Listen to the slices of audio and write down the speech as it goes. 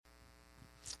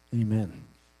Amen.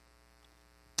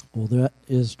 Well, that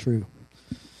is true.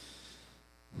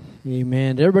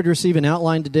 Amen. Did everybody receive an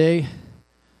outline today?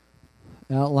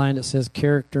 Outline that says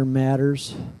character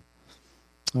matters.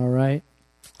 All right.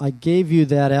 I gave you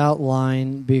that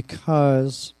outline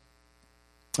because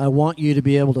I want you to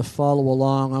be able to follow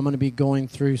along. I'm going to be going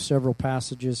through several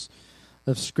passages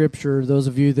of Scripture. Those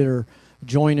of you that are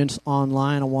joining us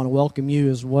online, I want to welcome you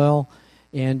as well.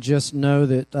 And just know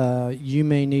that you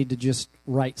may need to just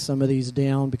write some of these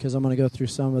down because I'm going to go through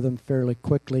some of them fairly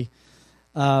quickly.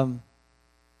 But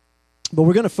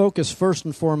we're going to focus first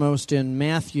and foremost in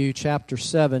Matthew chapter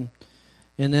 7.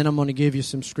 And then I'm going to give you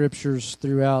some scriptures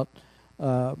throughout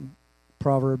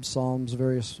Proverbs, Psalms,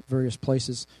 various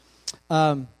places.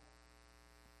 I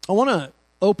want to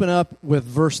open up with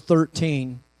verse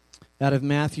 13 out of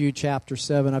Matthew chapter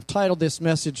 7. I've titled this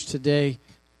message today,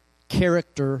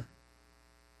 Character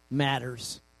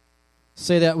Matters.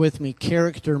 Say that with me,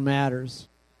 character matters.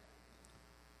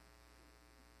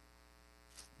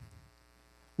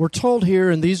 We're told here,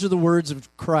 and these are the words of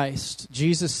Christ.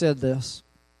 Jesus said this.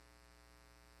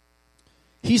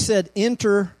 He said,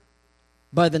 enter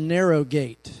by the narrow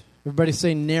gate. Everybody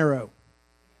say narrow.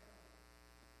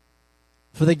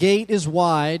 For the gate is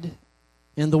wide,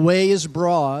 and the way is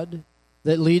broad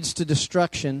that leads to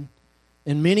destruction,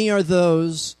 and many are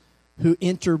those who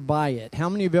enter by it. How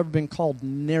many have ever been called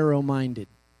narrow-minded?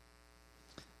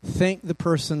 Thank the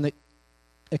person that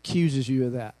accuses you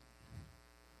of that.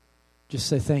 Just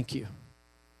say thank you.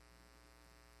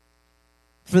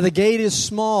 For the gate is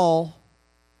small,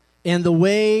 and the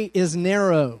way is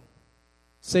narrow.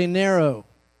 Say narrow.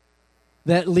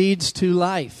 That leads to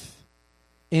life,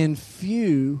 and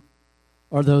few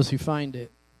are those who find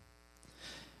it.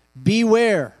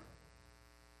 Beware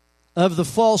of the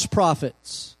false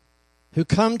prophets who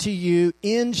come to you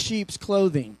in sheep's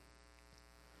clothing,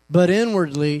 but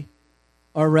inwardly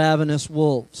are ravenous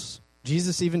wolves.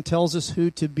 Jesus even tells us who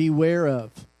to beware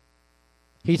of.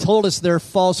 He told us there are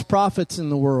false prophets in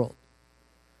the world.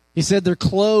 He said they're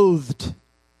clothed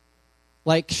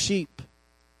like sheep,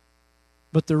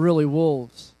 but they're really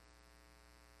wolves.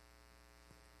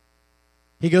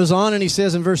 He goes on and he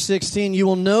says in verse 16, you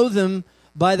will know them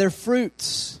by their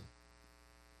fruits.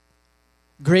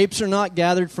 Grapes are not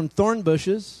gathered from thorn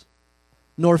bushes,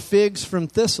 nor figs from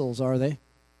thistles, are they?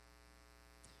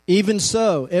 Even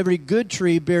so, every good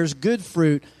tree bears good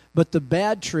fruit, but the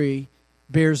bad tree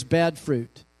bears bad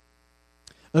fruit.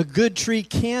 A good tree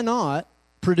cannot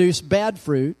produce bad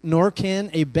fruit, nor can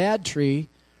a bad tree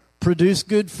produce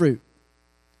good fruit.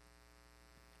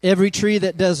 Every tree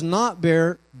that does not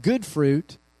bear good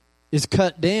fruit is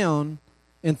cut down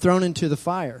and thrown into the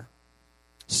fire.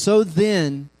 So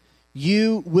then,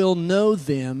 you will know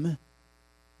them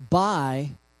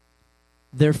by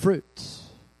their fruits.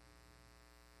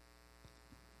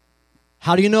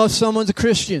 How do you know if someone's a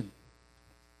Christian?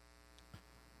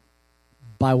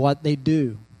 By what they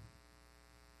do.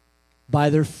 By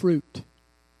their fruit.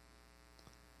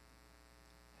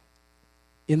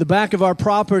 In the back of our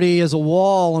property is a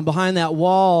wall, and behind that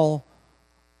wall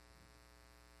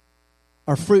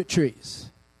are fruit trees.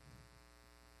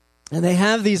 And they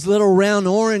have these little round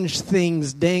orange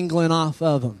things dangling off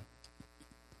of them.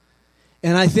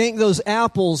 And I think those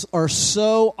apples are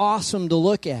so awesome to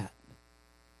look at.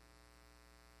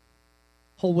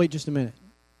 Hold, wait just a minute.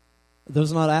 Are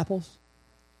those not apples?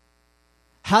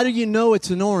 How do you know it's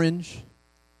an orange?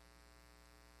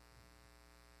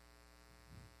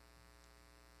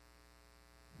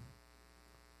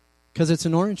 Because it's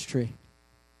an orange tree.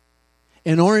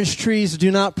 And orange trees do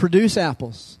not produce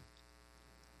apples.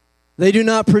 They do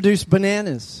not produce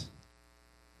bananas.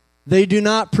 They do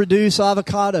not produce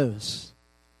avocados.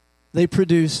 They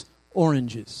produce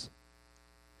oranges.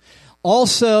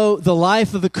 Also, the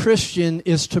life of a Christian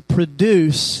is to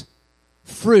produce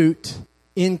fruit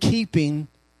in keeping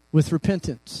with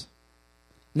repentance.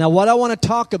 Now, what I want to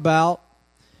talk about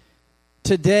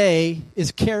today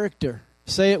is character.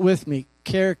 Say it with me,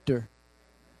 character.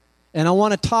 And I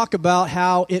want to talk about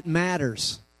how it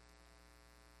matters.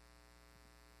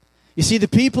 You see, the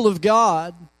people of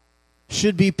God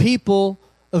should be people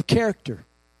of character.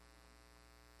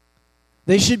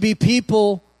 They should be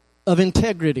people of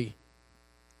integrity.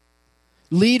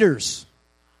 Leaders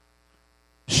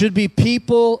should be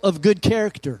people of good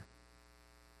character.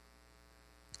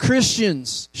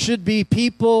 Christians should be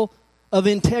people of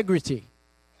integrity.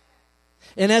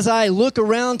 And as I look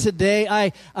around today,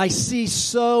 I see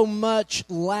so much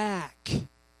lack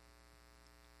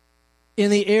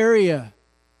in the area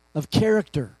of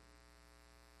character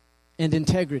and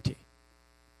integrity.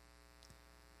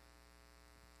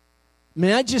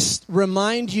 May I just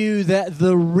remind you that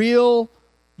the real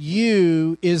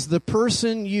you is the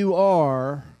person you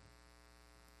are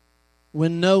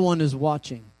when no one is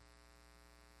watching.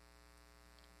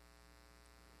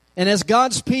 And as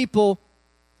God's people,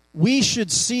 we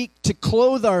should seek to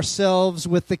clothe ourselves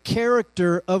with the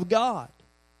character of God.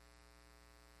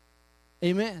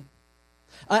 Amen.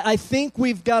 I think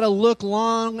we've got to look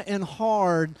long and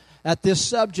hard at this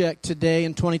subject today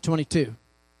in 2022.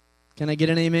 Can I get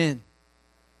an amen?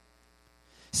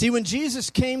 See, when Jesus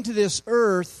came to this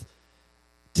earth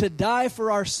to die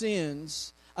for our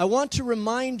sins, I want to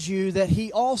remind you that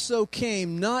He also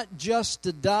came not just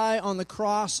to die on the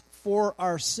cross for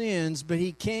our sins, but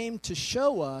He came to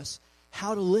show us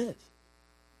how to live.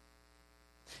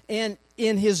 And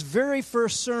in His very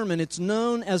first sermon, it's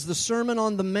known as the Sermon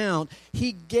on the Mount,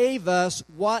 He gave us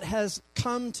what has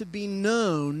come to be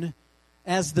known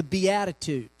as the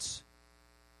Beatitudes.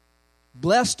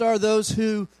 Blessed are those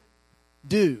who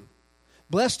do.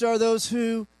 Blessed are those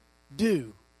who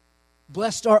do.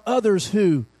 Blessed are others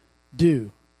who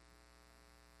do.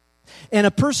 And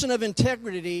a person of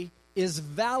integrity is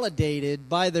validated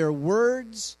by their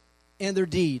words and their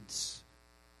deeds.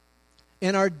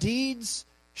 And our deeds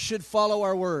should follow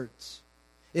our words.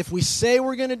 If we say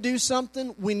we're going to do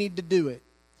something, we need to do it.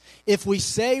 If we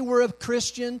say we're a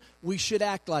Christian, we should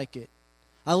act like it.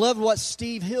 I love what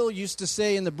Steve Hill used to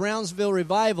say in the Brownsville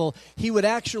Revival. He would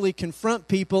actually confront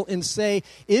people and say,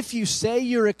 if you say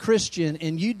you're a Christian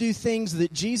and you do things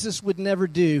that Jesus would never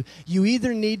do, you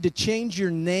either need to change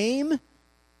your name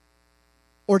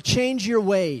or change your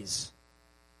ways.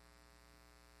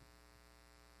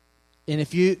 And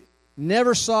if you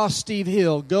never saw Steve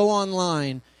Hill, go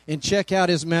online and check out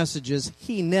his messages.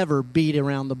 He never beat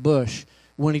around the bush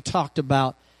when he talked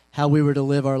about how we were to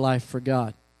live our life for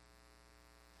God.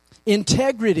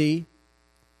 Integrity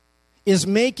is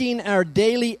making our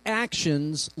daily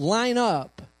actions line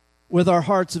up with our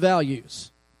heart's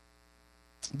values.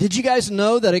 Did you guys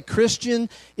know that a Christian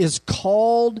is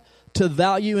called to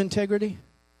value integrity?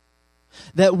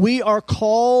 That we are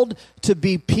called to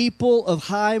be people of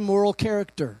high moral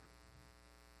character.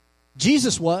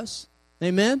 Jesus was.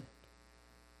 Amen?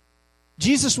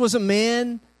 Jesus was a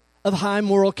man of high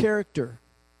moral character.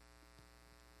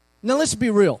 Now let's be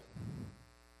real.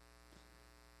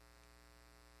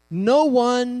 No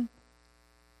one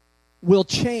will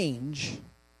change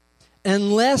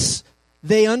unless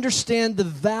they understand the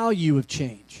value of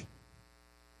change.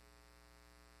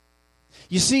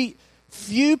 You see,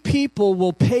 few people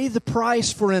will pay the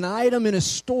price for an item in a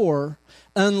store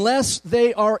unless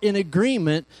they are in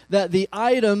agreement that the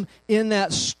item in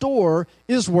that store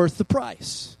is worth the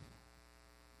price.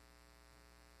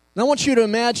 Now, I want you to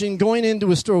imagine going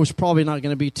into a store, which is probably not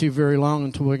going to be too very long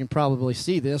until we can probably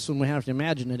see this when we have to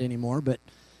imagine it anymore, but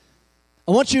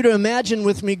I want you to imagine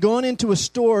with me going into a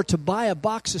store to buy a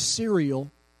box of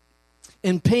cereal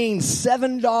and paying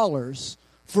 $7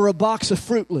 for a box of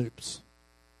Fruit Loops.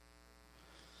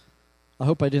 I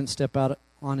hope I didn't step out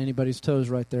on anybody's toes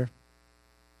right there.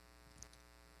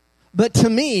 But to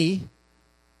me,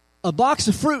 a box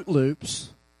of Fruit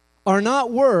Loops are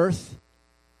not worth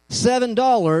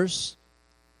 $7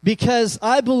 because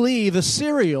I believe a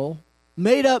cereal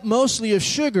made up mostly of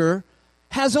sugar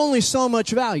has only so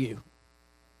much value.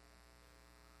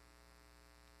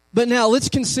 But now let's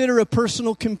consider a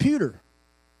personal computer.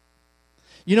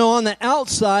 You know, on the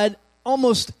outside,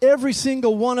 almost every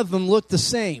single one of them look the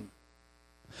same.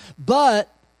 But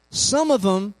some of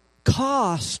them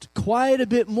cost quite a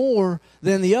bit more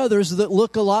than the others that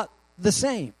look a lot the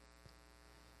same.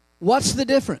 What's the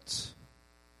difference?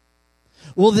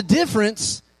 Well, the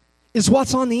difference is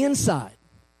what's on the inside.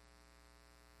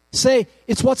 Say,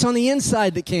 it's what's on the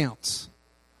inside that counts.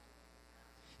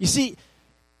 You see,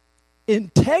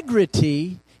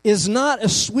 integrity is not a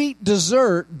sweet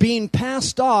dessert being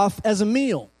passed off as a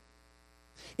meal.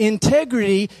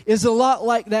 Integrity is a lot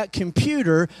like that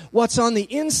computer. What's on the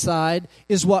inside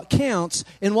is what counts,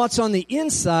 and what's on the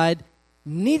inside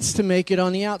needs to make it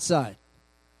on the outside.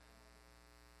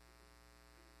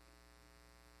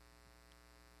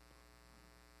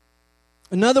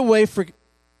 Another way for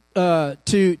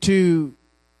to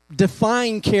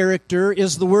define character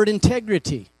is the word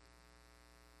integrity.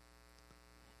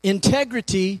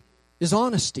 Integrity is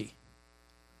honesty.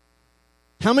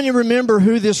 How many remember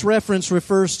who this reference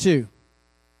refers to?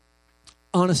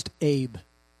 Honest Abe.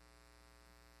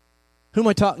 Who am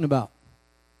I talking about?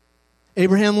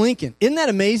 Abraham Lincoln. Isn't that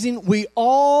amazing? We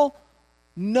all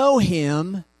know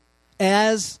him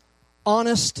as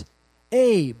Honest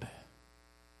Abe.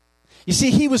 You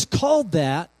see, he was called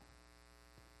that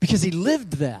because he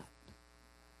lived that.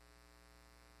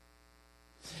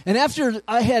 And after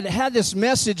I had this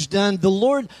message done, the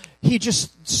Lord, He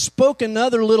just spoke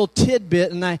another little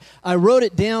tidbit, and I wrote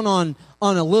it down on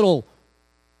a little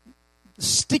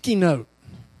sticky note.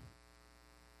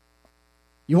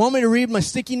 You want me to read my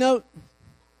sticky note?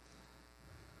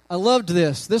 I loved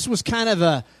this. This was kind of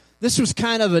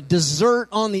a dessert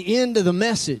on the end of the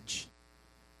message.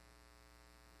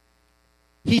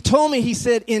 He told me, he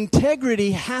said,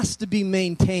 integrity has to be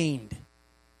maintained.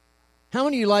 How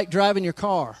many of you like driving your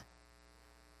car?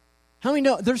 How many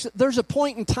know there's a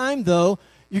point in time, though,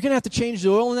 you're going to have to change the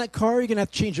oil in that car. You're going to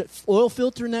have to change the oil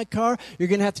filter in that car. You're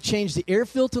going to have to change the air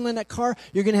filter in that car.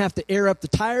 You're going to have to air up the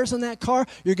tires in that car.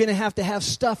 You're going to have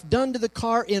stuff done to the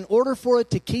car in order for it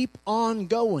to keep on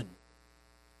going.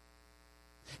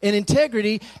 And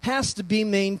integrity has to be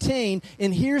maintained,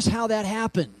 and here's how that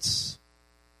happens.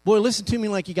 Boy, listen to me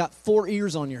like you got 4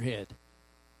 ears on your head.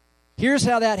 Here's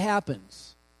how that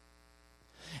happens.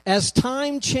 As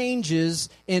time changes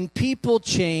and people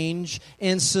change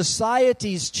and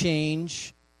societies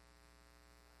change,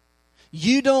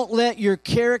 you don't let your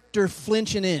character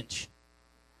flinch an inch.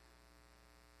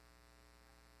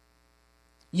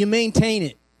 You maintain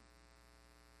it.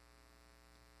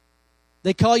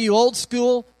 They call you old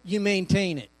school, you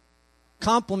maintain it.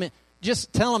 Compliment.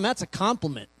 Just tell them that's a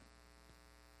compliment.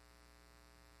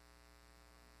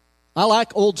 I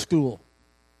like old school.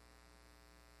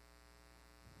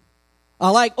 I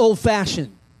like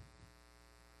old-fashioned.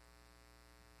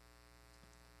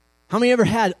 How many ever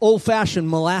had old-fashioned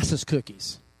molasses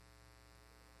cookies?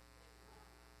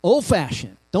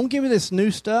 Old-fashioned. Don't give me this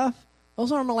new stuff.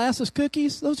 Those aren't molasses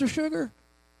cookies. Those are sugar.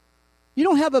 You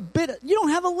don't have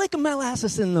a lick of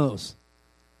molasses in those.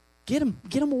 Get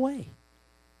them away.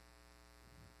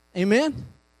 Amen?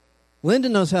 Linda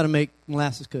knows how to make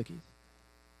molasses cookies.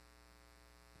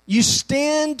 You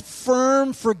stand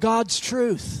firm for God's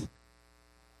truth.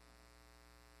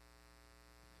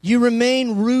 You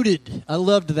remain rooted. I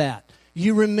loved that.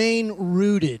 You remain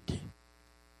rooted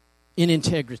in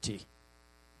integrity.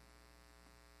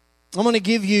 I'm going to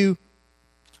give you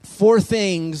 4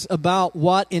 things about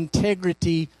what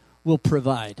integrity will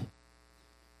provide,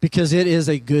 because it is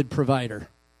a good provider.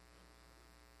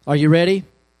 Are you ready?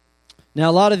 Now,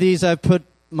 a lot of these I've put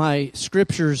my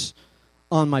scriptures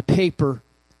on my paper,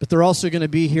 but they're also going to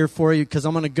be here for you because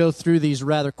I'm going to go through these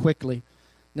rather quickly.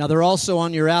 Now, they're also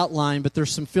on your outline, but there's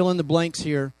some fill-in-the-blanks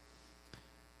here.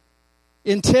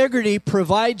 Integrity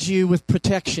provides you with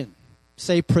protection.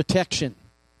 Say protection.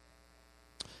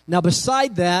 Now,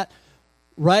 beside that,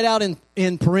 write out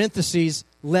in parentheses,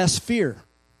 less fear.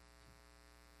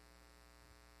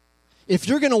 If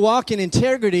you're going to walk in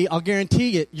integrity, I'll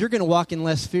guarantee you, you're going to walk in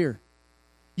less fear.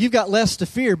 You've got less to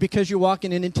fear because you're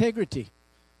walking in integrity.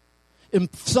 In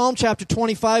Psalm chapter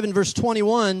 25 and verse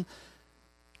 21,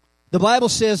 the Bible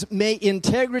says, may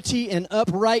integrity and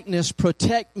uprightness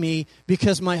protect me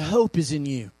because my hope is in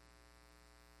you.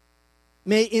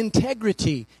 May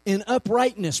integrity and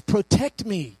uprightness protect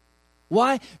me.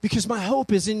 Why? Because my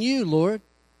hope is in you, Lord.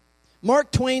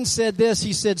 Mark Twain said this.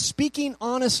 He said, speaking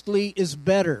honestly is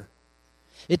better.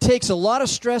 It takes a lot of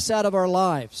stress out of our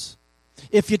lives.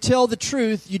 If you tell the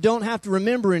truth, you don't have to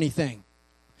remember anything.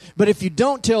 But if you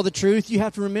don't tell the truth, you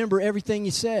have to remember everything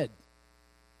you said.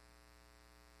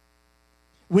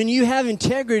 When you have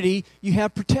integrity, you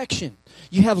have protection.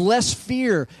 You have less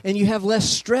fear and you have less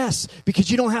stress because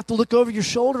you don't have to look over your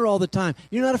shoulder all the time.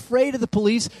 You're not afraid of the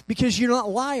police because you're not a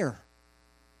liar.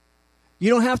 You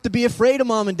don't have to be afraid of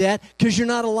mom and dad because you're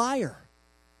not a liar.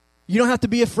 You don't have to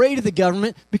be afraid of the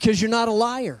government because you're not a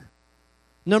liar.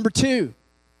 Number 2,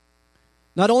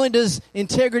 not only does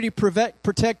integrity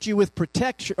protect you with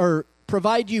protection or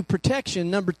provide you protection,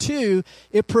 number 2,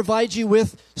 it provides you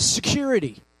with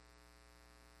security.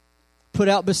 Put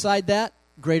out beside that,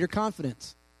 greater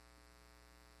confidence.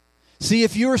 See,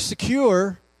 if you're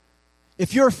secure,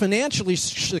 if you're financially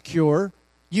secure,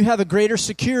 you have a greater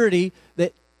security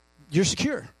that you're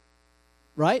secure,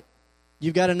 right?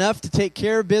 You've got enough to take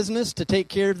care of business, to take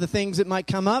care of the things that might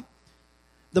come up.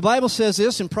 The Bible says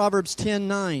this in Proverbs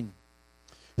 10:9.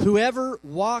 Whoever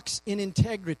walks in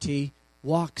integrity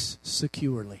walks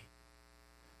securely.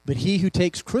 But he who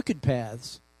takes crooked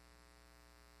paths,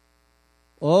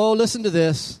 oh, listen to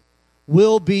this,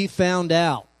 will be found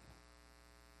out.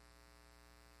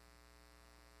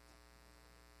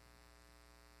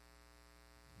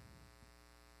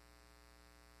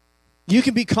 You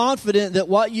can be confident that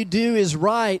what you do is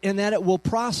right and that it will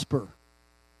prosper.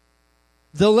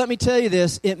 Though let me tell you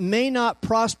this, it may not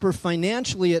prosper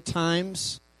financially at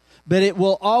times, but it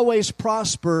will always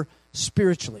prosper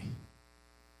spiritually.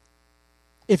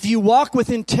 If you walk with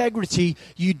integrity,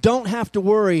 you don't have to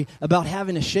worry about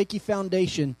having a shaky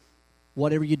foundation,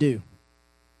 whatever you do.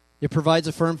 It provides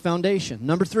a firm foundation.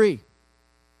 Number 3,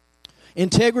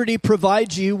 integrity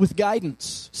provides you with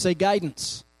guidance. Say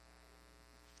guidance.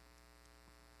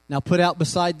 Now put out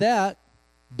beside that,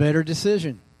 better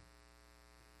decision.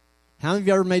 How many of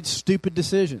you ever made stupid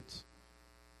decisions?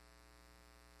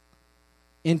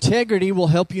 Integrity will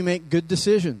help you make good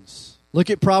decisions. Look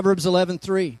at Proverbs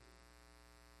 11:3.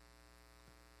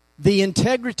 The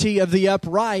integrity of the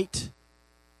upright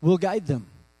will guide them,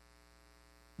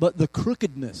 but the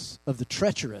crookedness of the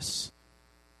treacherous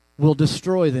will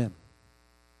destroy them.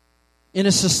 In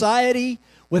a society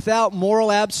without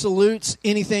moral absolutes,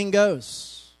 anything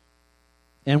goes.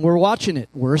 And we're watching it.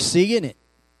 We're seeing it.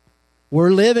 We're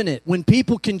living it. When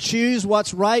people can choose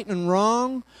what's right and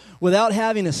wrong without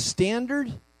having a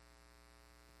standard,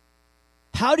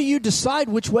 how do you decide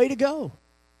which way to go?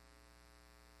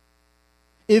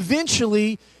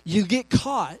 Eventually, you get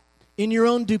caught in your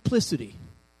own duplicity.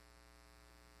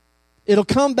 It'll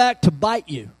come back to bite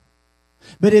you.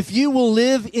 But if you will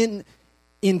live in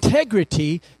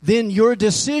integrity, then your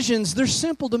decisions, they're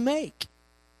simple to make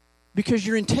because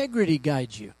your integrity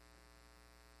guides you.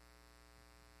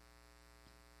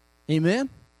 Amen?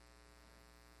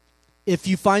 If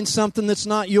you find something that's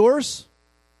not yours,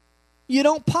 you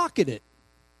don't pocket it.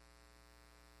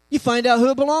 You find out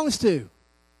who it belongs to.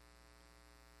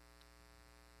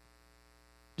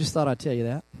 Just thought I'd tell you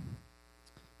that.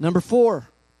 Number 4,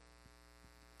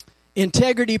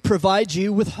 integrity provides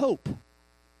you with hope.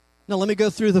 Now let me go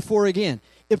through the 4 again.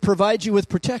 It provides you with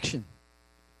protection,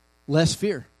 less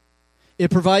fear.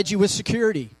 It provides you with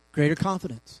security, greater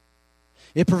confidence.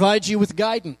 It provides you with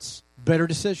guidance, better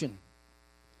decision.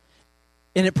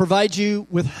 And it provides you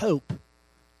with hope.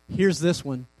 Here's this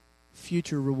one,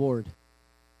 future reward.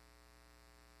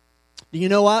 Do you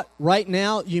know what? Right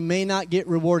now, you may not get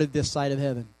rewarded this side of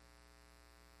heaven.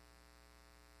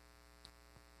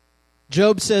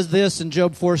 Job says this in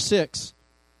Job 4:6.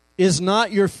 Is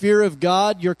not your fear of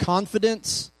God, your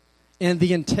confidence, and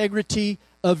the integrity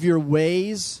of your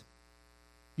ways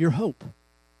your hope?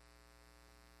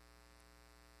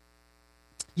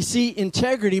 You see,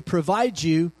 integrity provides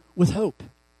you with hope.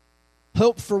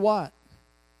 Hope for what?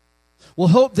 Well,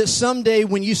 hope that someday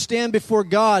when you stand before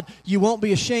God, you won't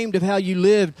be ashamed of how you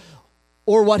lived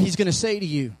or what He's going to say to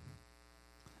you.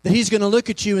 That He's going to look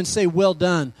at you and say, well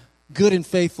done, good and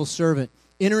faithful servant.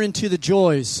 Enter into the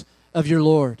joys of your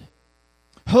Lord.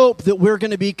 Hope that we're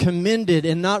going to be commended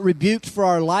and not rebuked for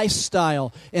our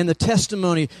lifestyle and the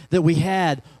testimony that we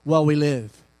had while we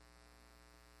live.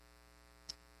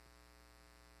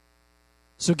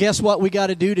 So guess what we got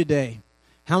to do today?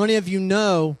 How many of you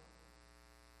know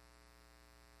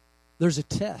there's a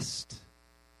test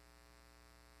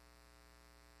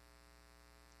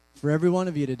for every one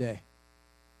of you today?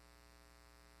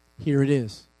 Here it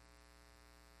is.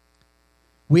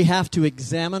 We have to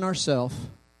examine ourselves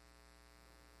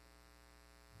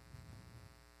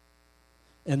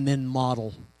and then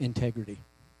model integrity.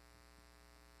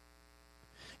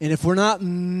 And if we're not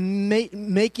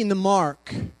making the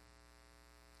mark,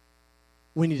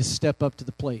 we need to step up to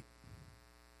the plate.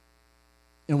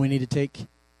 And we need to take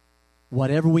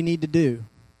whatever we need to do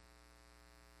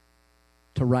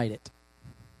to right it.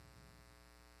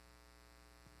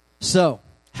 So,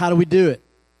 how do we do it?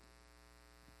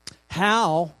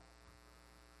 How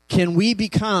can we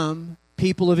become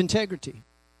people of integrity?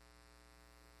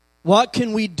 What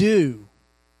can we do?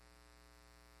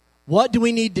 What do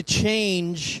we need to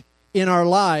change in our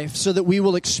life so that we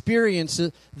will experience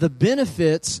the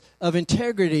benefits of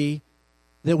integrity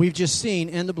that we've just seen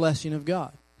and the blessing of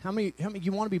God? How many of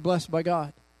you want to be blessed by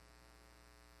God?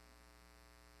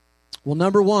 Well,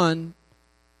 number 1,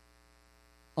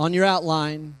 on your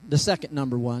outline, the second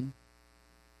number 1.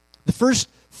 The first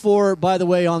 4, by the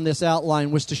way, on this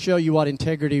outline was to show you what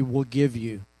integrity will give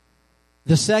you.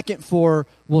 The second 4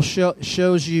 will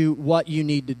shows you what you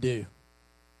need to do.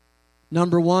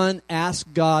 Number 1,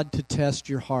 ask God to test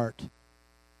your heart.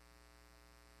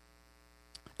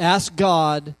 Ask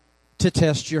God to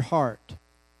test your heart.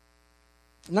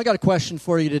 And I got a question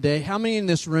for you today. How many in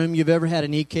this room you've ever had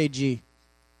an EKG?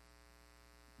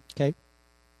 Okay.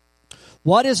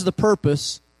 What is the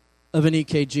purpose of an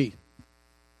EKG?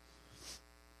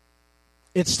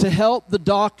 It's to help the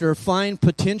doctor find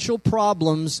potential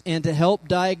problems and to help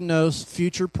diagnose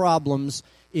future problems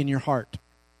in your heart.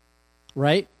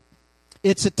 Right?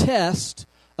 It's a test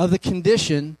of the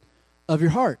condition of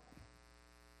your heart.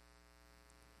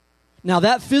 Now,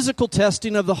 that physical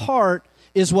testing of the heart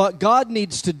is what God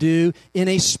needs to do in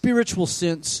a spiritual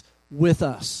sense with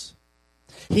us.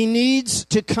 He needs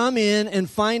to come in and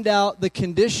find out the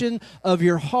condition of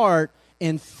your heart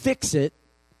and fix it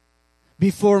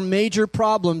before major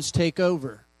problems take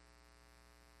over.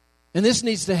 And this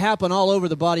needs to happen all over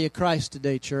the body of Christ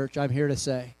today, church, I'm here to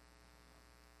say.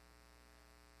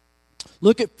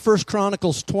 Look at 1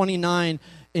 Chronicles 29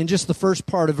 in just the first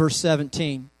part of verse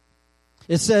 17.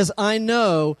 It says, I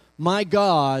know, my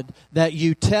God, that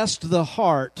you test the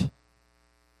heart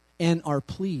and are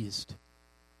pleased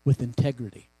with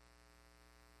integrity.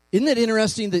 Isn't it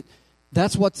interesting that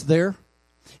that's what's there?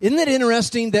 Isn't it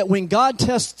interesting that when God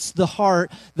tests the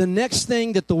heart, the next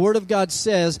thing that the Word of God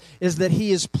says is that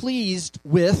He is pleased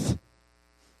with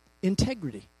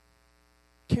integrity,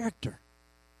 character.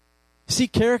 See,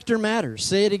 character matters.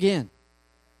 Say it again.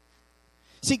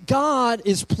 See, God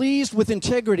is pleased with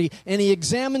integrity, and He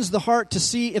examines the heart to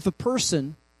see if a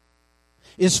person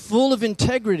is full of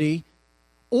integrity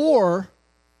or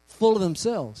full of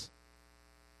themselves.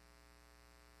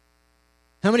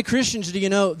 How many Christians do you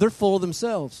know, they're full of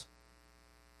themselves?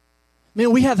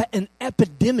 Man, we have an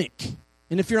epidemic.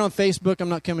 And if you're on Facebook, I'm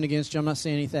not coming against you, I'm not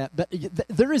saying any of that. But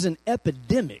there is an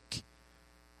epidemic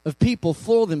of people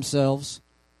full of themselves.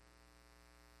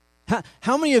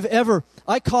 How many have ever,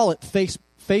 I call it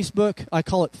Facebook, I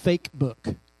call it fake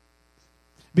book.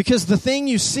 Because the thing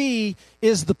you see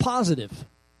is the positive.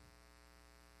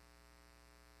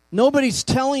 Nobody's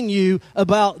telling you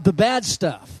about the bad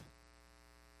stuff.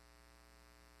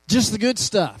 Just the good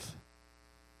stuff.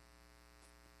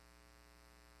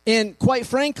 And quite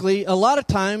frankly, a lot of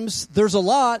times, there's a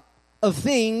lot of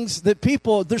things that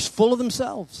people, they're full of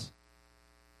themselves.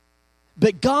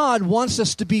 But God wants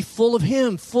us to be full of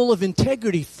Him, full of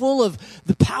integrity, full of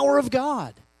the power of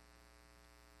God.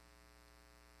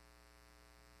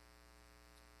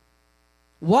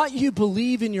 What you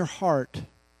believe in your heart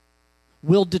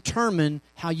will determine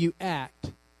how you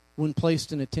act when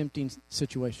placed in a tempting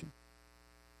situation.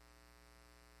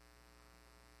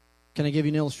 Can I give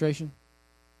you an illustration?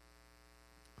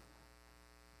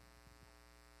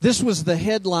 This was the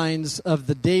headlines of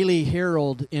the Daily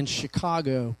Herald in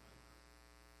Chicago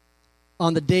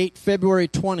on the date February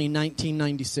 20,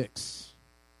 1996.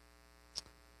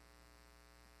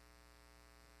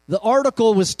 The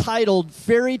article was titled,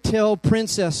 Fairy Tale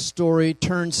Princess Story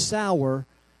Turns Sour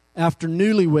After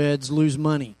Newlyweds Lose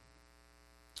Money.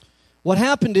 What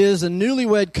happened is a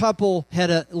newlywed couple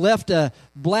had left a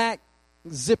black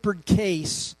zippered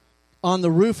case on the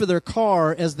roof of their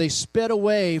car as they sped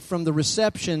away from the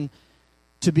reception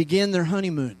to begin their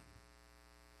honeymoon.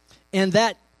 And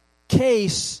that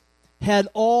case had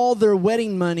all their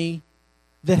wedding money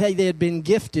that they had been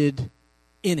gifted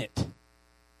in it,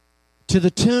 to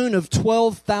the tune of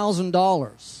 $12,000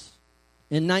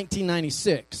 in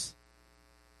 1996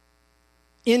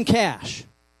 in cash.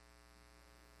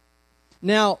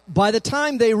 Now, by the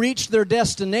time they reached their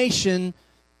destination,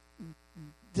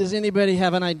 does anybody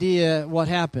have an idea what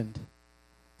happened?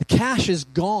 The cash is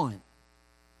gone.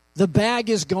 The bag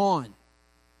is gone.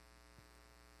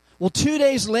 Well, 2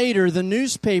 days later, the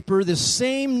newspaper, the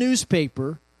same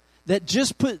newspaper that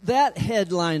just put that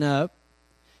headline up,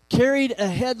 carried a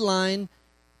headline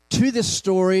to this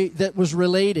story that was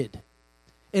related.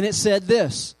 And it said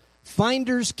this,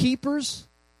 finders keepers,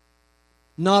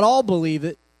 not all believe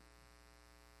it.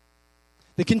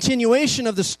 The continuation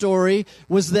of the story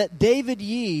was that David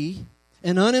Yee,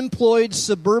 an unemployed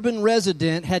suburban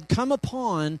resident, had come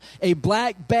upon a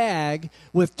black bag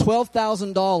with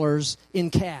 $12,000 in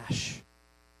cash.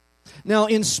 Now,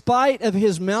 in spite of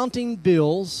his mounting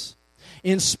bills,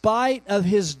 in spite of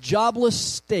his jobless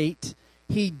state,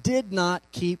 he did not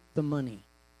keep the money.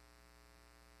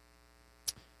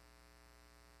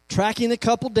 Tracking the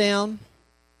couple down,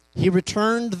 he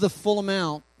returned the full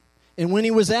amount. And when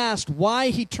he was asked why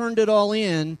he turned it all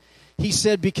in, he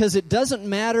said, because it doesn't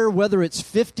matter whether it's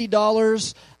 $50,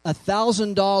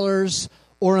 $1,000,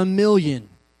 or $1 million.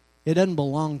 It doesn't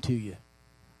belong to you.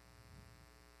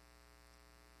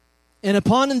 And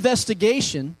upon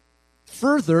investigation,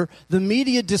 further, the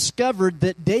media discovered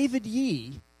that David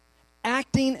Yee,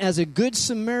 acting as a good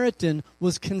Samaritan,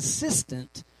 was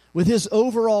consistent with his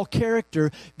overall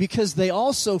character, because they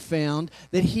also found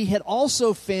that he had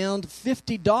also found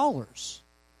 $50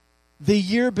 the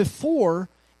year before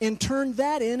and turned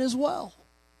that in as well.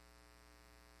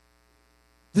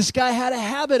 This guy had a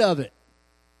habit of it.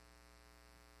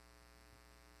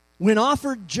 When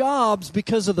offered jobs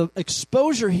because of the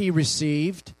exposure he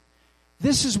received,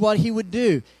 this is what he would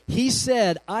do. He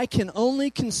said, I can only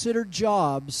consider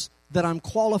jobs that I'm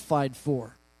qualified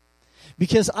for,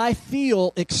 because I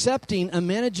feel accepting a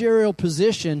managerial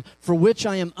position for which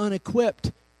I am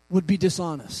unequipped would be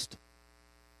dishonest.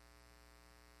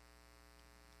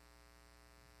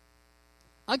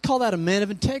 I'd call that a man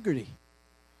of integrity.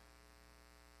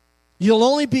 You'll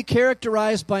only be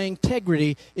characterized by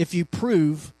integrity if you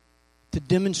prove to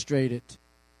demonstrate it.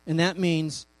 And that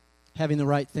means having the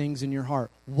right things in your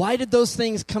heart. Why did those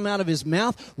things come out of his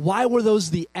mouth? Why were those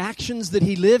the actions that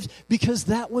he lived? Because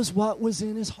that was what was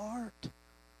in his heart.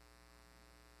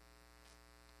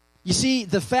 You see,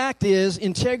 the fact is,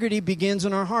 integrity begins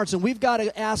in our hearts. And we've got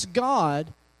to ask God.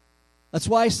 That's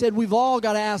why I said we've all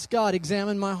got to ask God,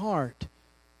 examine my heart.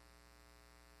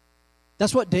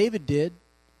 That's what David did.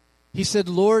 He said,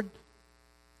 Lord,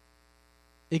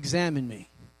 examine me.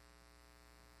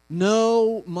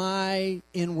 Know my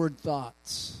inward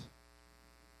thoughts.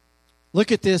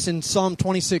 Look at this in Psalm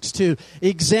 26:2.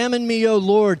 Examine me, O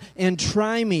Lord, and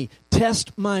try me.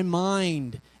 Test my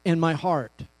mind and my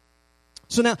heart.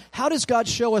 So now, how does God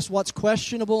show us what's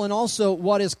questionable and also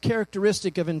what is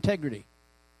characteristic of integrity?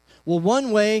 Well,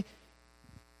 one way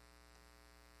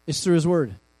is through His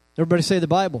Word. Everybody say the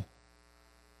Bible.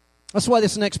 That's why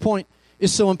this next point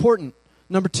is so important.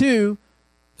 Number 2,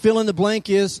 fill in the blank,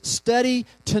 is study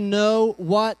to know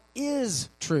what is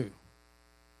true.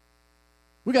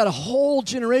 We got a whole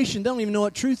generation that don't even know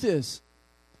what truth is.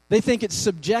 They think it's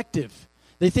subjective.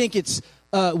 They think it's,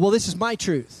 well, this is my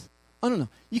truth. I don't know.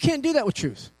 You can't do that with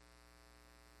truth.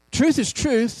 Truth is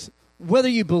truth, whether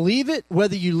you believe it,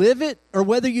 whether you live it, or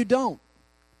whether you don't.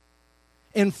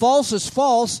 And false is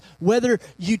false, whether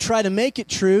you try to make it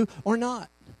true or not.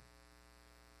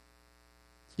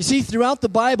 You see, throughout the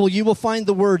Bible, you will find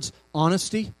the words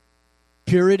honesty,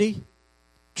 purity,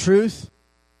 truth,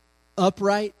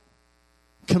 upright,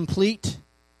 complete.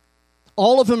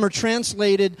 All of them are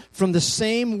translated from the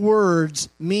same words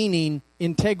meaning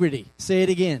integrity. Say it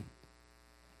again.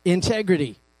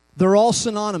 Integrity. They're all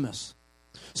synonymous.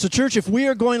 So, church, if we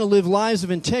are going to live lives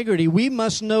of integrity, we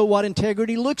must know what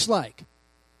integrity looks like.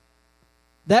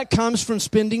 That comes from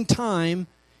spending time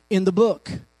in the book,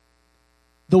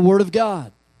 the Word of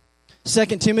God. 2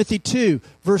 Timothy 2,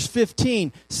 verse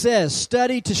 15 says,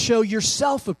 study to show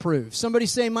yourself approved. Somebody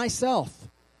say, myself.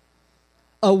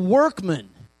 A workman.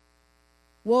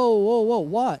 Whoa,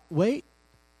 what? Wait,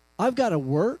 I've got to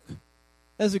work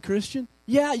as a Christian?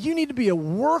 Yeah, you need to be a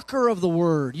worker of the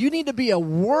Word. You need to be a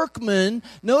workman,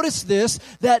 notice this,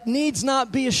 that needs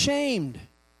not be ashamed.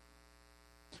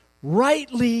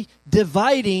 Rightly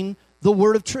dividing the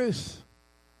word of truth.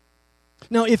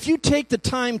 Now, if you take the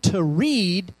time to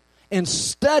read and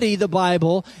study the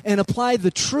Bible and apply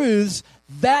the truths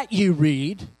that you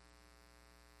read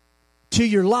to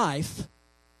your life,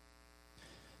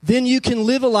 then you can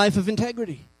live a life of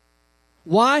integrity.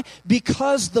 Why?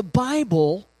 Because the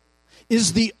Bible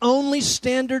is the only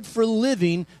standard for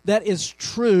living that is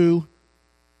true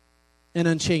and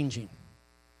unchanging.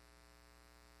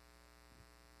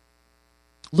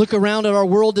 Look around at our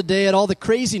world today at all the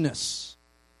craziness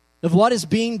of what is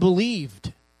being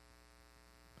believed.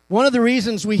 One of the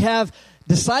reasons we have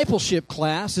discipleship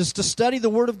class is to study the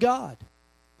Word of God.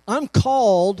 I'm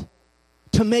called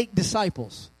to make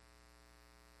disciples.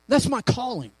 That's my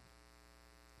calling.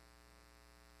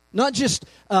 Not just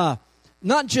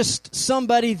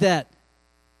somebody that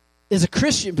is a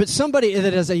Christian, but somebody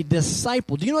that is a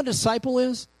disciple. Do you know what a disciple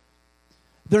is?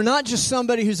 They're not just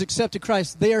somebody who's accepted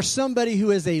Christ. They are somebody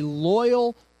who is a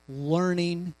loyal,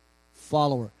 learning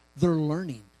follower. They're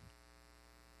learning.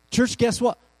 Church, guess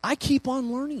what? I keep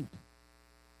on learning.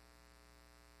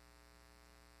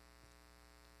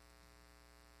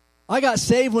 I got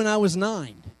saved when I was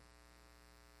 9.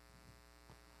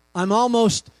 I'm going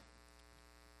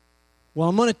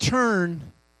to turn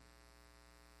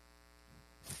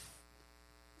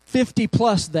 50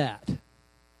 plus that.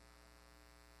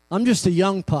 I'm just a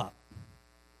young pup.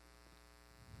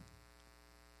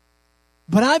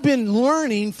 But I've been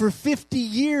learning for 50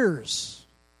 years.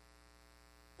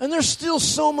 And there's still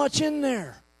so much in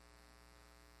there.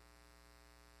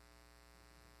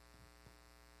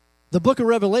 The book of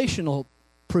Revelation will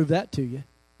prove that to you.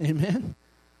 Amen?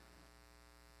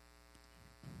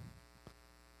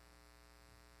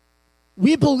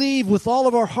 We believe with all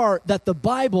of our heart that the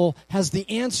Bible has the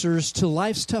answers to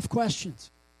life's tough questions.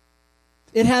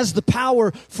 It has the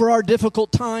power for our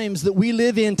difficult times that we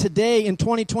live in today in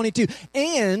 2022.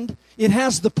 And it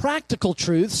has the practical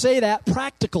truths, say that,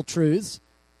 practical truths,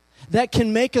 that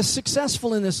can make us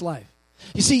successful in this life.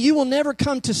 You see, you will never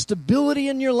come to stability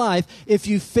in your life if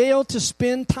you fail to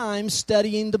spend time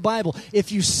studying the Bible.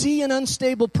 If you see an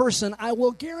unstable person, I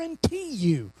will guarantee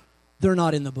you they're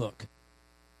not in the book.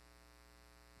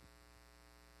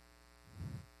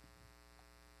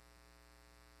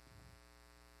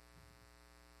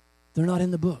 They're not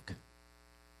in the book.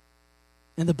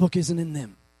 And the book isn't in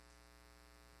them.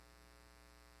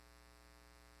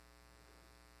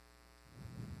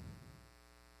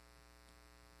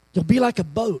 You'll be like a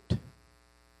boat,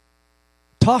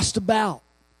 tossed about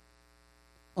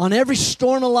on every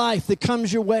storm of life that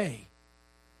comes your way.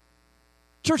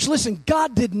 Church, listen,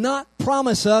 God did not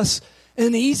promise us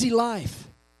an easy life.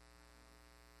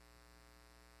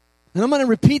 And I'm going to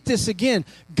repeat this again.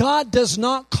 God does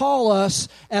not call us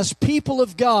as people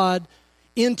of God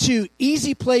into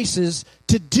easy places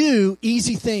to do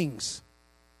easy things.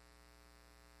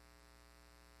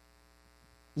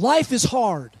 Life is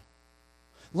hard.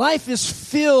 Life is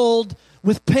filled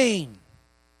with pain.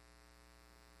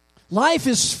 Life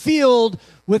is filled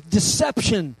with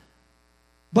deception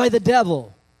by the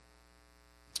devil.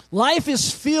 Life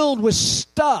is filled with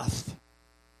stuff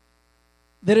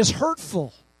that is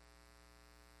hurtful.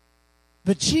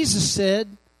 But Jesus said,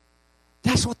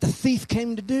 that's what the thief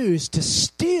came to do, is to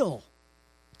steal,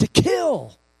 to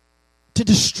kill, to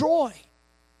destroy.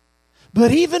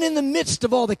 But even in the midst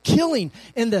of all the killing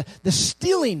and the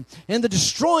stealing and the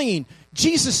destroying,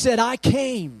 Jesus said, I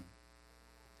came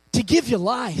to give you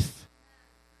life.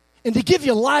 And to give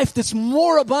you life that's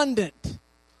more abundant.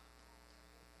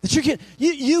 That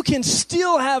you can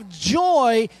still have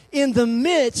joy in the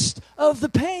midst of the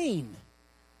pain.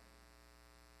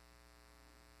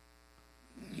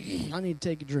 I need to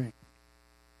take a drink.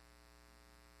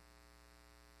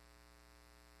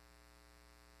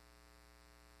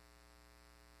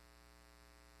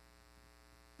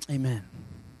 Amen.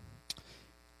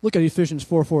 Look at Ephesians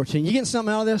 4:14. You getting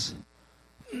something out of this?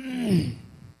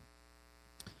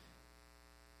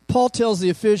 Paul tells the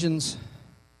Ephesians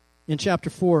in chapter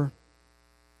 4,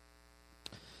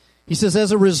 he says,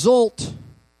 as a result,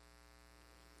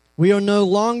 we are no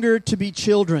longer to be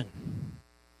children.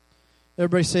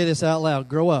 Everybody say this out loud.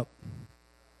 Grow up.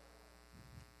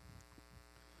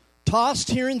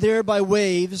 Tossed here and there by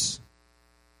waves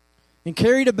and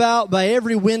carried about by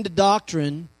every wind of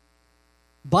doctrine,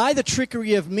 by the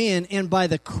trickery of men and by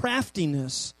the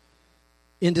craftiness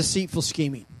in deceitful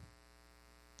scheming.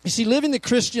 You see, living the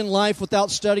Christian life without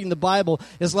studying the Bible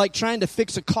is like trying to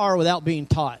fix a car without being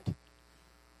taught.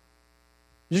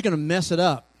 You're just going to mess it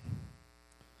up.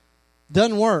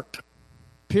 Doesn't work.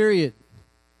 Period.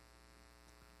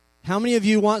 How many of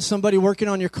you want somebody working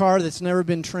on your car that's never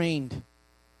been trained?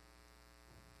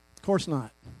 Of course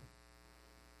not.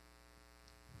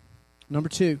 Number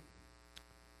 2,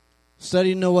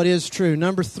 study to know what is true.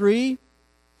 Number 3,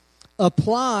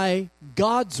 apply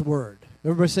God's Word.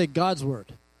 Everybody say God's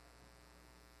Word.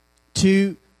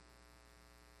 To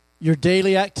your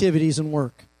daily activities and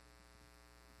work.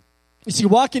 You see,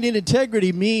 walking in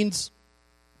integrity means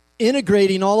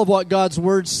integrating all of what God's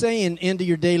Word's saying into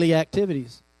your daily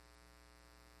activities.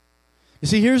 You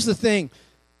see, here's the thing.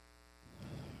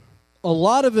 A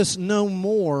lot of us know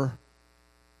more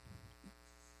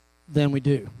than we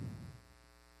do.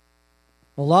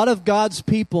 A lot of God's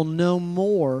people know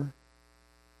more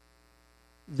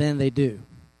than they do.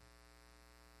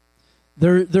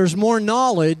 There's more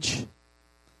knowledge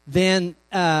than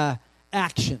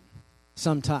action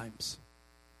sometimes.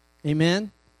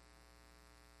 Amen?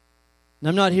 And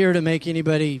I'm not here to make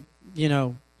anybody,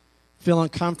 feel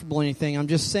uncomfortable or anything. I'm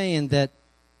just saying that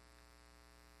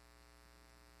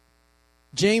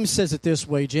James says it this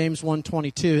way, James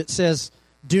 1:22. It says,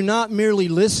 do not merely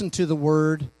listen to the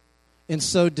word and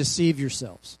so deceive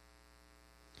yourselves.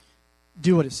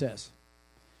 Do what it says.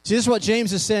 See, this is what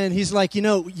James is saying. He's like,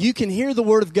 you can hear the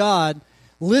word of God,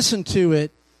 listen to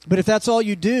it, but if that's all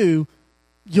you do,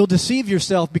 you'll deceive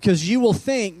yourself because you will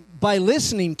think by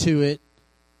listening to it,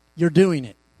 you're doing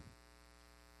it.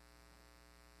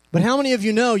 But how many of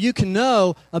you can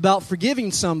know about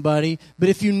forgiving somebody, but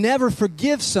if you never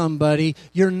forgive somebody,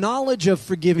 your knowledge of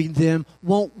forgiving them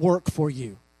won't work for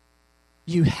you.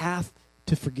 You have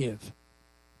to forgive.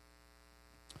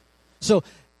 So,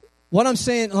 what I'm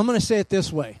saying, I'm going to say it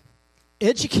this way.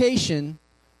 Education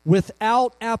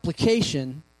without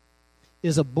application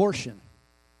is abortion.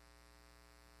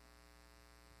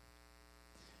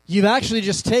 You've actually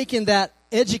just taken that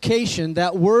education,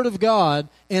 that Word of God,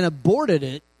 and aborted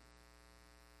it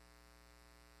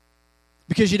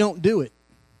because you don't do it.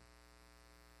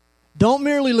 Don't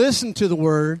merely listen to the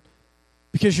Word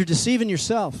because you're deceiving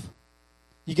yourself.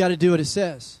 You got to do what it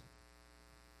says.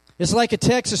 It's like a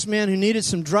Texas man who needed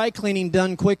some dry cleaning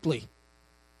done quickly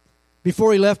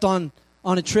before he left on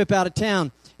a trip out of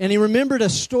town. And he remembered a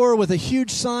store with a huge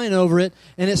sign over it,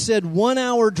 and it said 1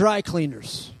 hour dry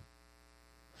cleaners.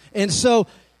 And so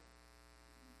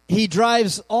he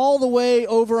drives all the way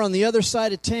over on the other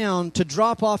side of town to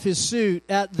drop off his suit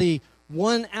at the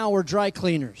 1 hour dry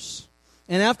cleaners.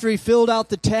 And after he filled out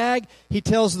the tag, he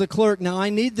tells the clerk, now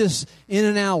I need this in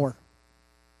an hour.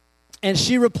 And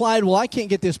she replied, well, I can't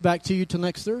get this back to you till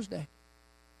next Thursday.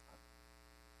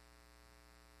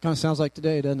 Kind of sounds like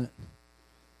today, doesn't it?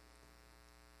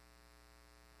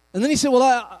 And then he said,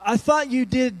 well, I thought you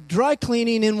did dry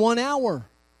cleaning in 1 hour.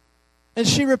 And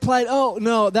she replied, oh,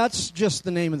 no, that's just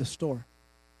the name of the store.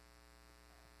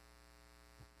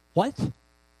 What?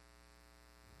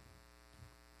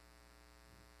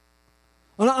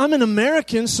 Well, I'm an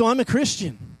American, so I'm a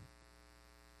Christian.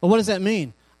 Well, what does that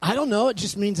mean? I don't know. It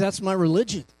just means that's my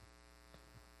religion.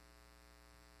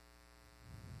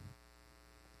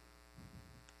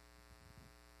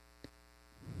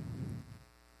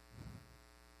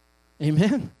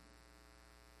 Amen?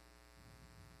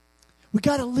 We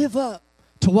got to live up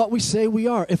to what we say we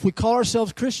are. If we call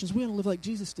ourselves Christians, we got to live like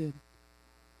Jesus did.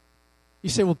 You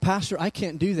say, well, Pastor, I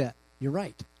can't do that. You're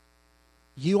right.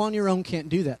 You on your own can't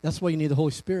do that. That's why you need the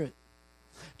Holy Spirit.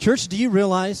 Church, do you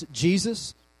realize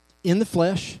Jesus, in the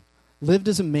flesh, lived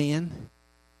as a man?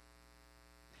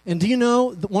 And do you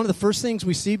know one of the first things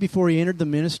we see before he entered the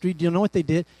ministry? Do you know what they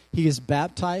did? He is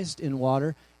baptized in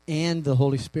water and the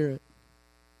Holy Spirit.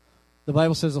 The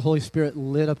Bible says the Holy Spirit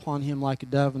lit upon him like a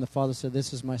dove, and the Father said,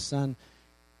 this is my Son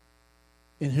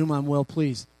in whom I'm well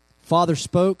pleased. Father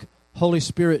spoke, Holy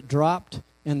Spirit dropped,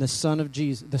 and the Son of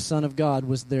Jesus, the Son of God,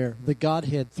 was there. The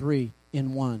Godhead 3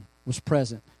 in 1 was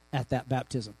present at that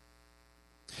baptism.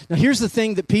 Now here's the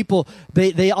thing that people,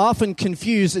 they often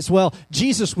confuse as well.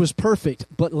 Jesus was perfect,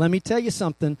 but let me tell you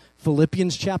something.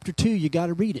 Philippians chapter 2, you got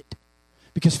to read it.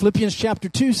 Because Philippians chapter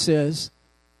 2 says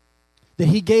that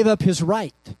he gave up his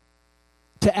right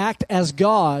to act as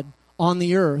God on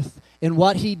the earth. And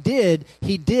what he did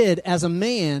as a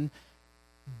man,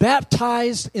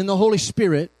 baptized in the Holy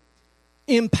Spirit,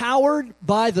 empowered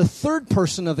by the third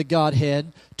person of the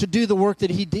Godhead to do the work that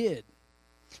he did.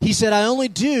 He said, I only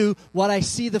do what I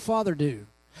see the Father do.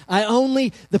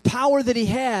 The power that he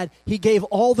had, he gave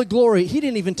all the glory. He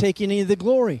didn't even take any of the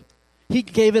glory. He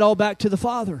gave it all back to the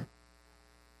Father.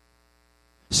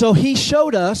 So he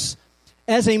showed us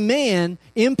as a man,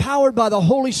 empowered by the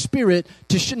Holy Spirit,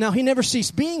 now he never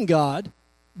ceased being God,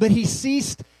 but he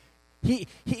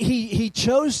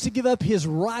chose to give up his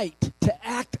right to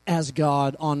act as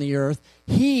God on the earth.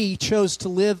 He chose to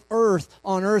live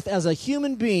on earth as a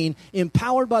human being,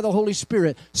 empowered by the Holy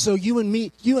Spirit, so you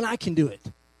and I can do it.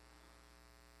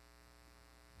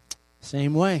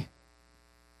 Same way.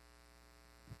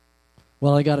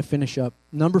 Well, I got to finish up.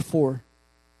 Number 4.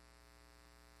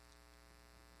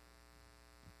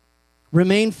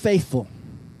 Remain faithful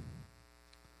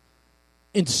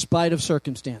in spite of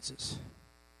circumstances.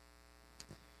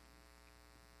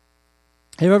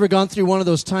 Have you ever gone through one of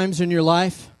those times in your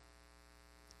life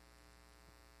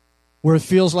where it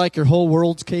feels like your whole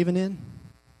world's caving in?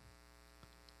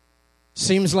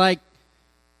 Seems like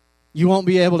you won't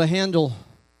be able to handle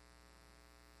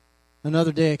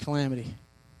another day of calamity.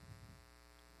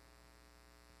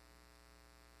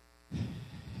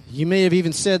 You may have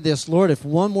even said this, Lord, if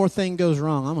one more thing goes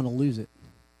wrong, I'm going to lose it.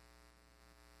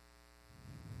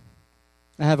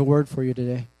 I have a word for you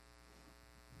today.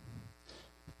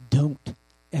 Don't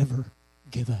ever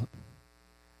give up.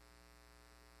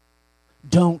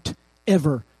 Don't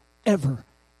ever, ever,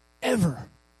 ever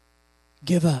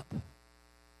give up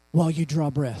while you draw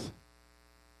breath.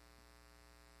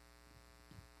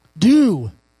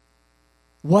 Do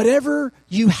whatever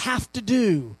you have to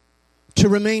do to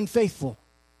remain faithful.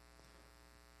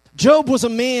 Job was a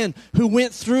man who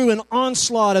went through an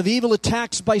onslaught of evil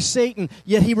attacks by Satan,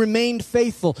 yet he remained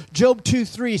faithful. Job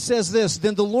 2:3 says this,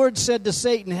 Then the Lord said to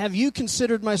Satan, Have you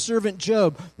considered my servant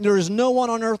Job? There is no one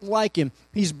on earth like him.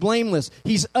 He's blameless.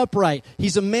 He's upright.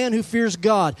 He's a man who fears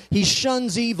God. He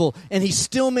shuns evil, and he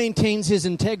still maintains his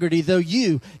integrity, though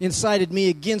you incited me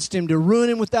against him to ruin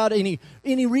him without any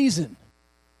reason.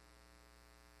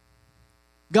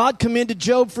 God commended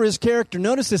Job for his character.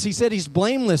 Notice this. He said he's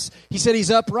blameless. He said he's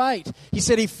upright. He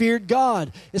said he feared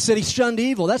God. He said he shunned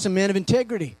evil. That's a man of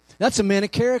integrity. That's a man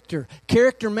of character.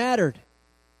 Character mattered.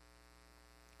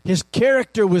 His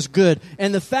character was good.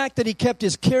 And the fact that he kept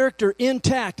his character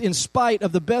intact in spite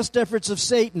of the best efforts of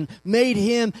Satan made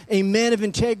him a man of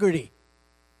integrity.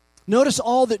 Notice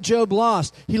all that Job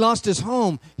lost. He lost his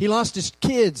home. He lost his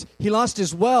kids. He lost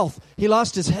his wealth. He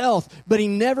lost his health. But he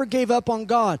never gave up on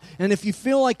God. And if you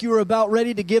feel like you are about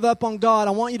ready to give up on God,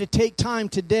 I want you to take time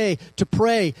today to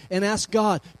pray and ask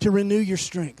God to renew your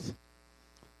strength.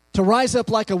 To rise up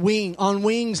like on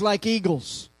wings like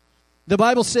eagles. The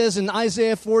Bible says in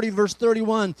Isaiah 40 verse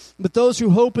 31, But those who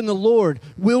hope in the Lord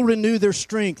will renew their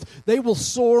strength. They will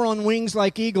soar on wings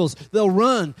like eagles. They'll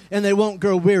run and they won't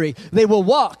grow weary. They will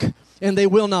walk and they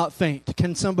will not faint.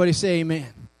 Can somebody say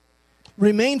amen?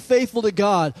 Remain faithful to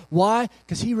God. Why?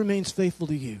 Because He remains faithful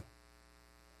to you.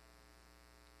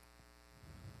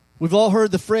 We've all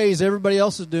heard the phrase, everybody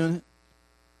else is doing it.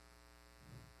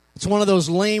 It's one of those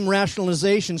lame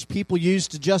rationalizations people use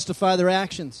to justify their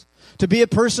actions. To be a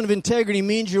person of integrity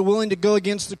means you're willing to go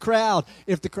against the crowd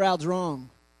if the crowd's wrong.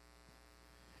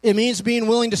 It means being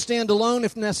willing to stand alone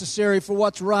if necessary for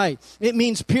what's right. It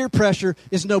means peer pressure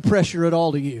is no pressure at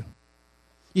all to you.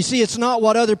 You see, it's not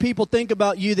what other people think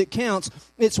about you that counts.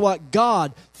 It's what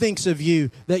God thinks of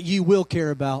you that you will care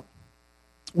about.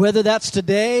 Whether that's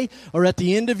today or at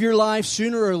the end of your life,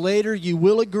 sooner or later, you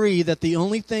will agree that the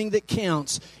only thing that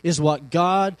counts is what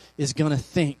God is going to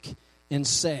think and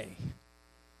say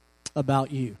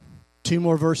about you. 2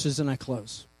 more verses and I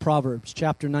close. Proverbs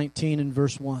chapter 19 and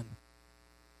verse 1.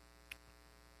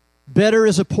 Better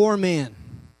is a poor man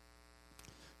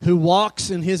who walks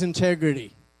in his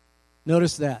integrity.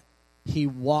 Notice that. He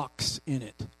walks in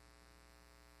it.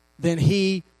 Than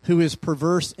he who is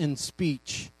perverse in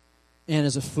speech and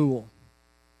is a fool.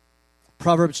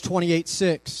 Proverbs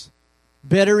 28:6.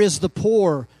 Better is the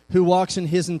poor who walks in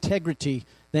his integrity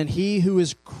than he who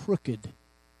is crooked,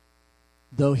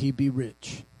 though he be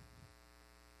rich.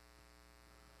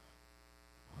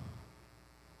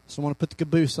 So I want to put the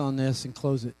caboose on this and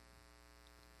close it.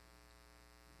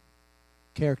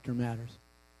 Character matters.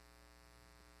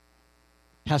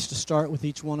 Has to start with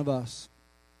each one of us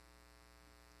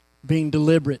being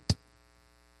deliberate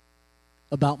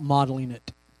about modeling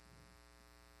it.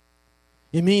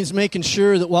 It means making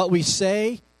sure that what we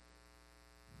say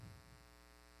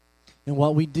and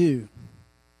what we do,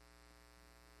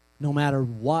 no matter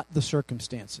what the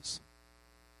circumstances,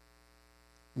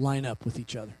 line up with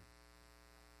each other.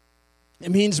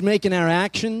 It means making our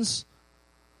actions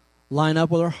line up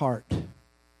with our heart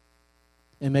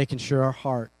and making sure our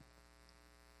heart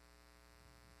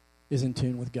is in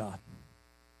tune with God.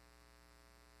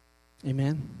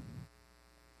 Amen.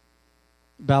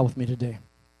 Bow with me today.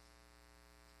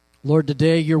 Lord,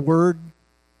 today your word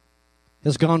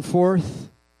has gone forth.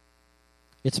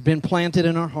 It's been planted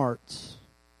in our hearts.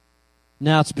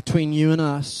 Now it's between you and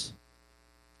us.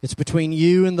 It's between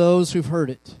you and those who've heard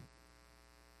it.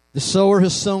 The sower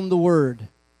has sown the word.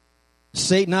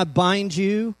 Satan, I bind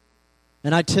you,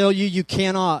 and I tell you, you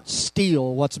cannot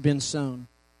steal what's been sown.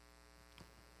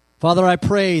 Father, I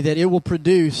pray that it will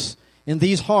produce in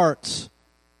these hearts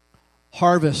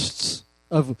harvests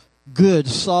of good,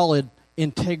 solid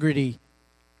integrity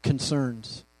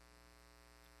concerns.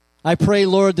 I pray,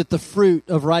 Lord, that the fruit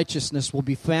of righteousness will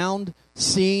be found,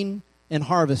 seen, and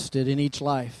harvested in each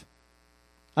life.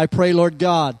 I pray, Lord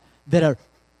God, that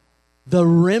the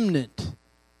remnant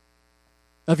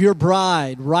of your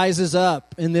bride rises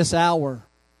up in this hour.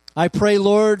 I pray,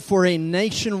 Lord, for a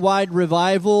nationwide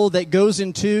revival that goes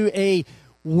into a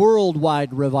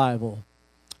worldwide revival.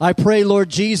 I pray, Lord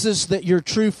Jesus, that your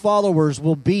true followers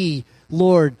will be,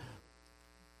 Lord,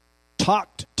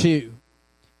 talked to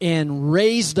and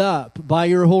raised up by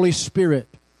your Holy Spirit.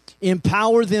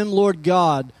 Empower them, Lord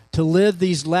God, to live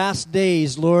these last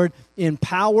days, Lord, in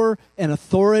power and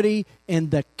authority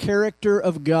and the character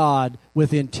of God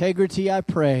with integrity, I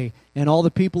pray. And all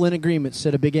the people in agreement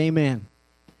said a big amen.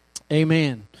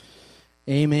 Amen.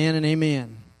 Amen and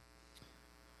amen.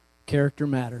 Character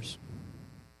matters.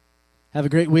 Have a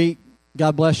great week.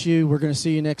 God bless you. We're going to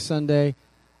see you next Sunday.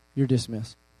 You're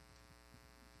dismissed.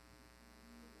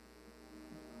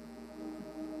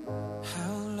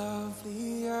 How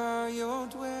lovely are your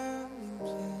dwelling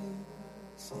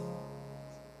places.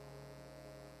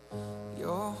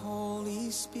 Your Holy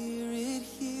Spirit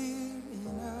here in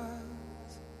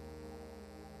us.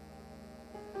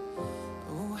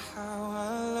 Oh, how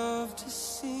I love to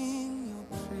sing your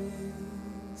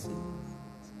praises.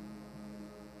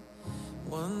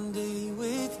 One day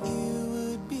with you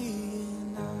would be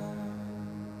enough.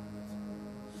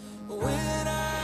 When